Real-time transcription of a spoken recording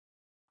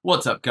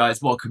What's up,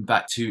 guys? Welcome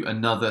back to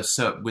another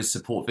Serpwizz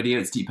support video.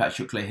 It's Deepak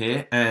Shukla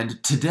here,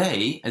 and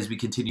today, as we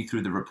continue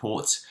through the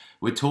reports,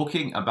 we're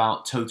talking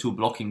about total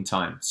blocking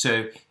time.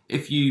 So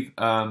if you've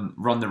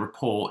run the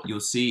report, you'll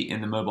see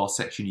in the mobile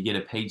section you get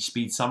a page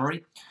speed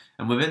summary,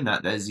 and within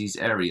that there's these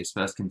areas: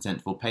 first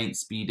contentful paint,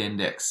 speed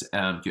index,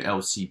 your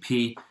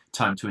LCP,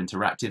 time to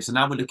interactive. So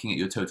now we're looking at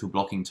your total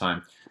blocking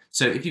time.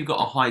 So if you've got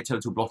a high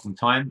total blocking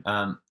time,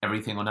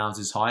 everything on ours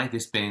is high.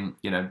 This being,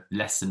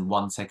 less than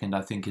 1 second,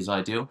 I think is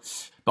ideal.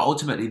 But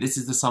ultimately, this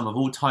is the sum of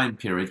all time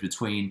periods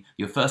between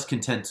your first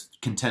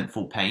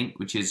contentful paint,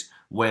 which is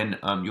when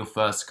your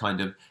first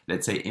kind of,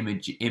 let's say,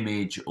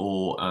 image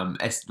or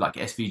like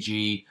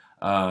SVG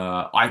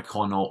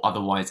icon or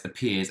otherwise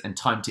appears, and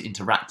time to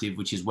interactive,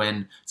 which is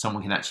when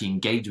someone can actually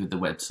engage with the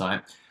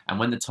website. And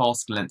when the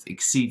task length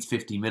exceeds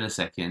 50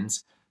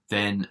 milliseconds,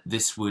 then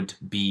this would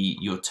be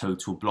your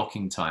total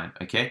blocking time.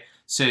 Okay,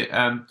 so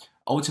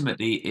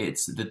ultimately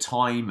it's the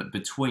time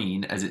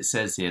between, as it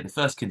says here, the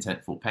first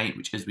contentful paint,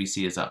 which as we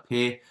see is up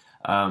here,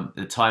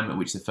 the time at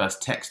which the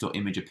first text or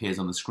image appears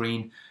on the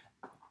screen,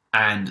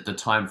 and the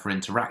time for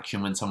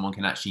interaction when someone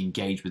can actually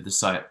engage with the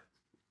site.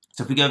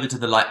 So if we go over to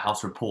the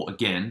Lighthouse report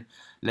again,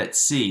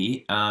 let's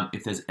see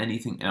if there's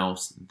anything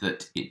else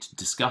that it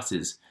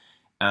discusses.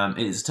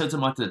 It is a total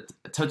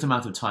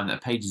amount of time that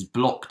a page is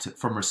blocked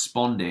from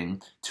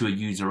responding to a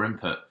user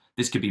input.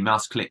 This could be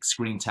mouse clicks,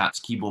 screen taps,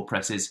 keyboard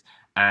presses,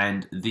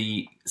 and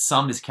the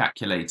sum is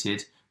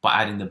calculated by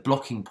adding the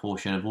blocking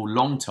portion of all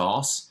long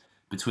tasks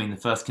between the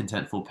first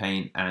contentful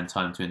paint and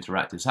time to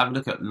interactive. So have a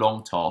look at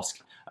long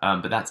task,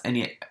 but that's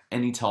any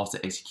task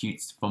that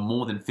executes for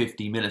more than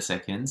 50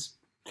 milliseconds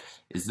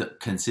is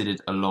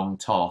considered a long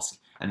task,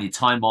 and the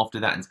time after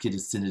that is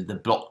considered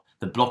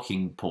the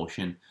blocking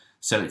portion.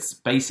 So it's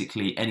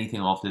basically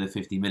anything after the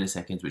 50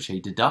 milliseconds which they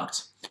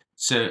deduct.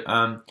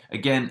 So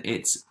again,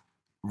 it's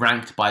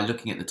ranked by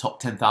looking at the top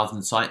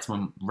 10,000 sites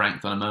when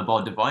ranked on a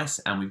mobile device,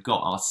 and we've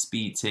got our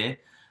speeds here: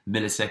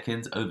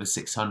 milliseconds over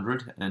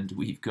 600, and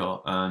we've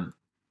got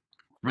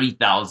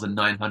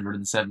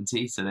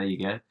 3,970. So there you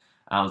go.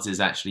 Ours is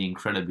actually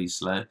incredibly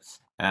slow,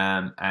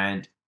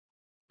 and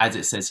as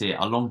it says here,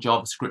 a long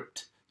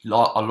JavaScript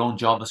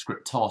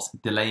task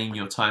delaying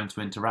your time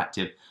to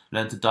interactive.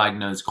 Learn to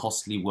diagnose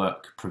costly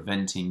work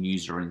preventing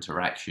user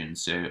interaction.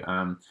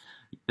 So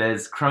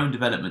there's Chrome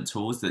development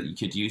tools that you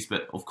could use,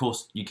 but of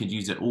course you could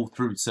use it all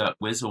through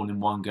Serpwizz all in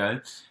one go.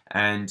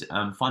 And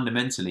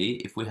fundamentally,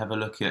 if we have a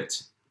look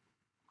at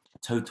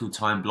total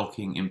time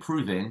blocking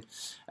improving,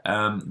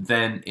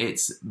 then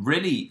it's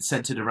really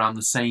centered around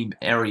the same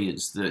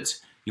areas that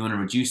you want to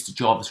reduce the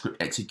JavaScript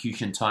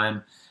execution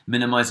time,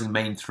 minimizing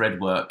main thread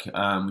work,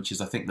 which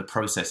is I think the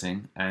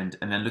processing, and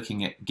then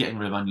looking at getting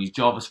rid of unused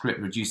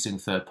JavaScript, reducing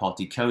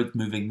third-party code,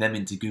 moving them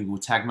into Google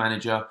Tag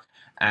Manager,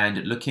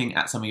 and looking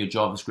at some of your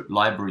JavaScript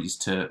libraries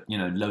to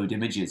load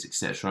images,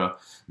 etc.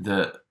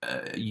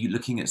 You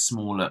looking at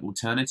smaller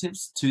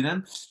alternatives to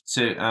them.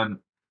 So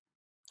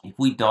if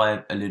we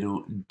dive a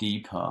little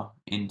deeper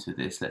into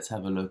this, let's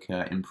have a look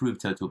at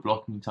improved total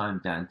blocking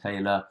time. Dan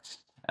Taylor.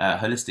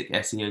 Holistic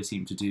SEO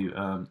seem to do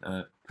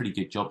a pretty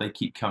good job. They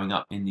keep coming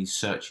up in these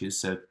searches,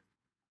 so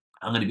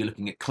I'm going to be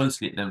looking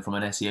closely at them from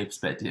an SEO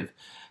perspective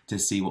to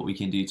see what we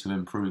can do to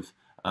improve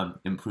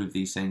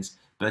these things.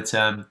 But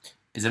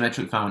is a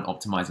metric found when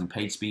optimizing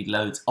page speed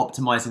loads,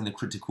 optimizing the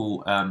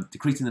critical,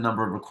 decreasing the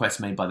number of requests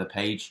made by the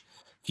page,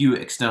 fewer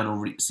external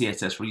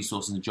CSS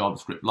resources and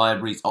JavaScript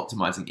libraries,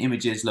 optimizing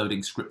images,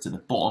 loading scripts at the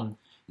bottom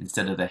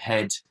instead of the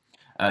head,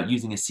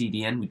 using a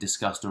CDN we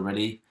discussed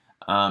already.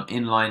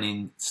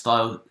 Inlining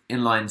style,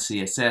 inline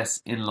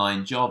CSS,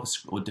 inline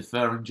JavaScript, or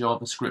deferring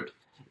JavaScript.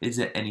 Is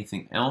there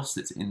anything else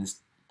that's in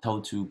this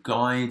total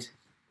guide?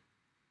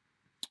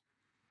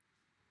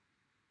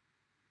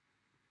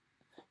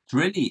 It's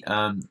really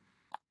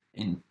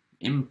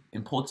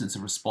importance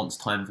of response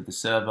time for the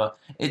server.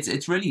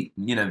 It's really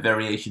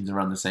variations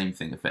around the same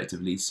thing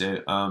effectively.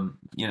 So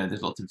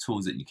there's lots of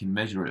tools that you can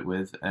measure it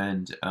with,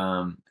 and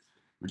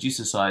reduce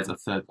the size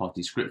of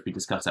third-party scripts. We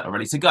discussed that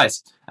already. So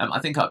guys, I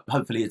think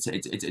hopefully it's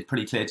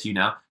pretty clear to you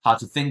now how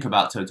to think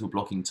about total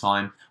blocking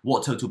time,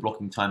 what total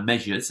blocking time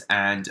measures,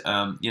 and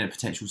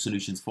potential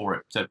solutions for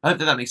it. So I hope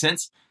that makes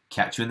sense.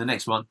 Catch you in the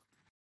next one.